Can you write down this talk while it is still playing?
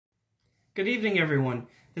Good evening, everyone.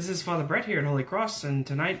 This is Father Brett here at Holy Cross, and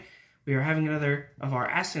tonight we are having another of our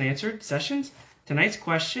Asked and Answered sessions. Tonight's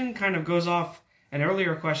question kind of goes off an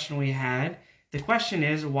earlier question we had. The question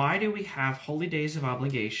is, why do we have holy days of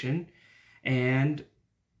obligation? And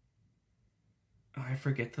I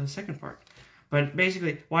forget the second part. But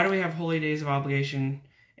basically, why do we have holy days of obligation?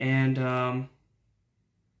 And how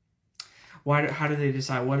do they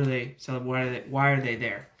decide? What do they celebrate? Why are they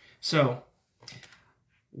there? So,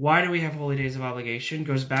 why do we have holy days of obligation?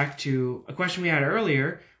 Goes back to a question we had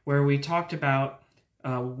earlier where we talked about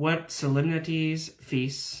what solemnities,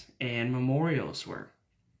 feasts, and memorials were.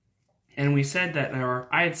 And we said that, or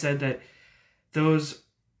I had said that those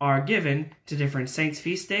are given to different saints'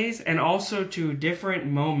 feast days and also to different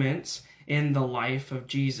moments in the life of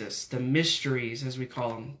Jesus, the mysteries, as we call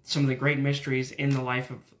them, some of the great mysteries in the life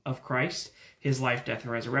of Christ, his life, death,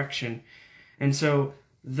 and resurrection. And so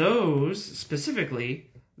those, specifically,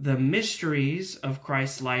 the mysteries of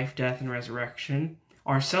Christ's life, death, and resurrection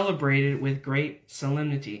are celebrated with great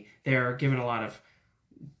solemnity. They are given a lot of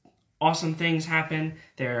awesome things happen.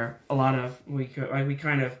 There are a lot of, we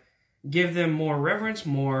kind of give them more reverence,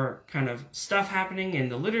 more kind of stuff happening in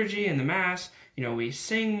the liturgy and the Mass. You know, we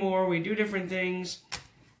sing more, we do different things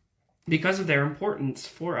because of their importance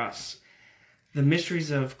for us. The mysteries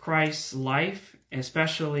of Christ's life,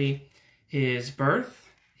 especially his birth,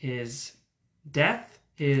 his death,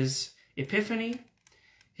 his epiphany,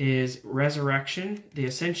 his resurrection, the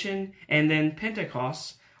ascension, and then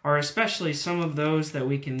Pentecost are especially some of those that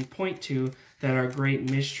we can point to that are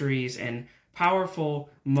great mysteries and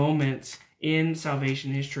powerful moments in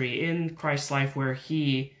salvation history, in Christ's life, where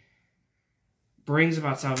he brings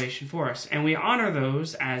about salvation for us. And we honor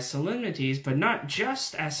those as solemnities, but not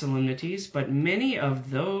just as solemnities, but many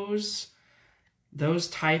of those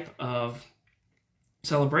type of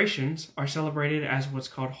celebrations are celebrated as what's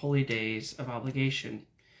called holy days of obligation.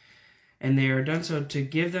 And they are done so to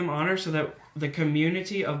give them honor so that the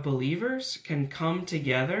community of believers can come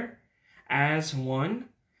together as one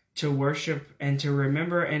to worship and to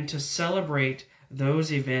remember and to celebrate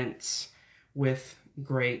those events with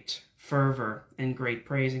great fervor and great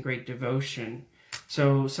praise and great devotion.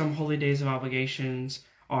 So some holy days of obligations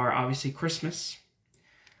are obviously Christmas.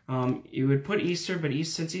 You would put Easter, but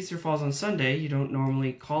since Easter falls on Sunday, you don't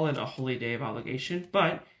normally call it a holy day of obligation,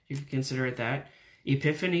 but you can consider it that.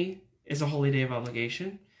 Epiphany is a holy day of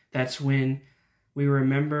obligation. That's when we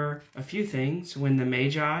remember a few things. When the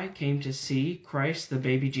Magi came to see Christ, the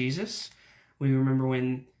baby Jesus. We remember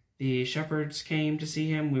when the shepherds came to see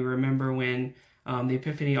him. We remember when the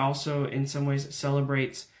Epiphany also in some ways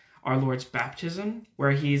celebrates our Lord's baptism,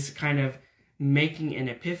 where he's kind of making an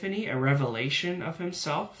epiphany, a revelation of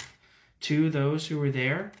himself to those who were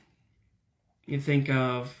there. You think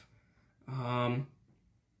of the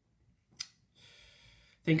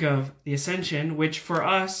Ascension, which for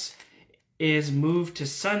us is moved to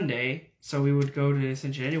Sunday, so we would go to the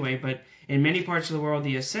Ascension anyway, but in many parts of the world,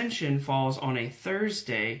 the Ascension falls on a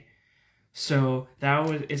Thursday, so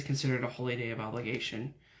that is considered a holy day of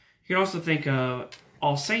obligation. You can also think of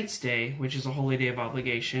All Saints' Day, which is a holy day of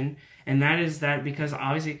obligation, and that is that because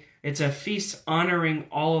obviously it's a feast honoring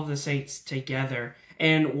all of the saints together,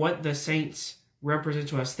 and what the saints represent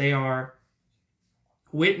to us, they are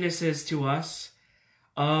witnesses to us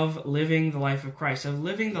of living the life of Christ, of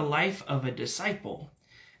living the life of a disciple.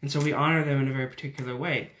 And so we honor them in a very particular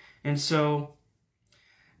way. And so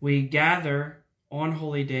we gather on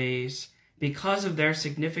holy days because of their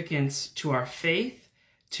significance to our faith,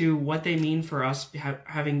 to what they mean for us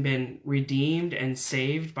having been redeemed and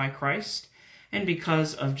saved by Christ, and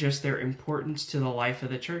because of just their importance to the life of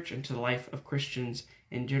the church and to the life of Christians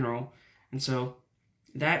in general. And so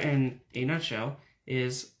that, in a nutshell,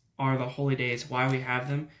 are the holy days, why we have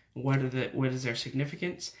them, what is their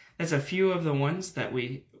significance. That's a few of the ones that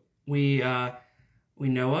we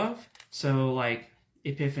know of. So like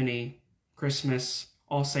Epiphany, Christmas,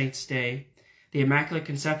 All Saints' Day, the Immaculate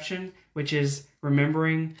Conception, which is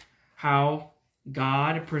remembering how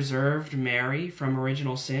God preserved Mary from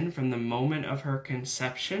original sin from the moment of her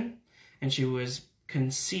conception, and she was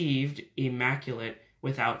conceived immaculate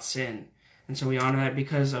without sin. And so we honor that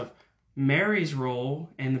because of Mary's role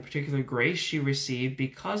and the particular grace she received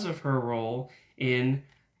because of her role in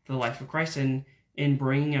the life of Christ and in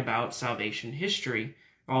bringing about salvation history.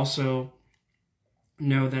 Also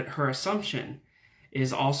know that her Assumption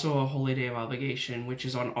is also a holy day of obligation, which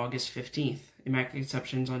is on August 15th. Immaculate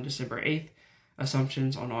Conception's on December 8th,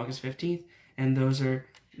 Assumption's on August 15th, and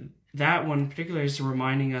that one in particular is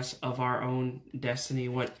reminding us of our own destiny,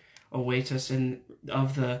 what awaits us, and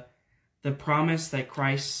of the promise that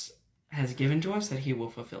Christ has given to us, that he will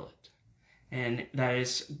fulfill it. And that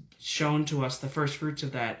is shown to us, the first fruits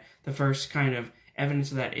of that, the first kind of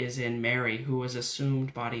evidence of that is in Mary, who was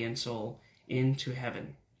assumed body and soul into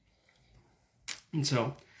heaven. And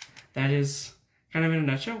so that is kind of in a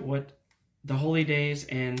nutshell what the holy days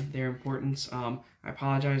and their importance. I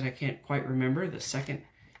apologize, I can't quite remember the second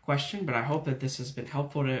question, but I hope that this has been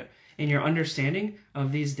helpful in your understanding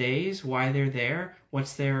of these days, why they're there,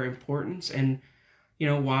 what's their importance, and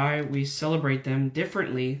why we celebrate them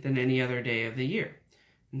differently than any other day of the year.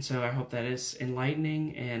 And so I hope that is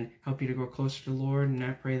enlightening and help you to grow closer to the Lord. And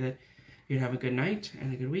I pray that you'd have a good night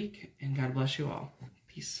and a good week. And God bless you all.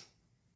 Peace.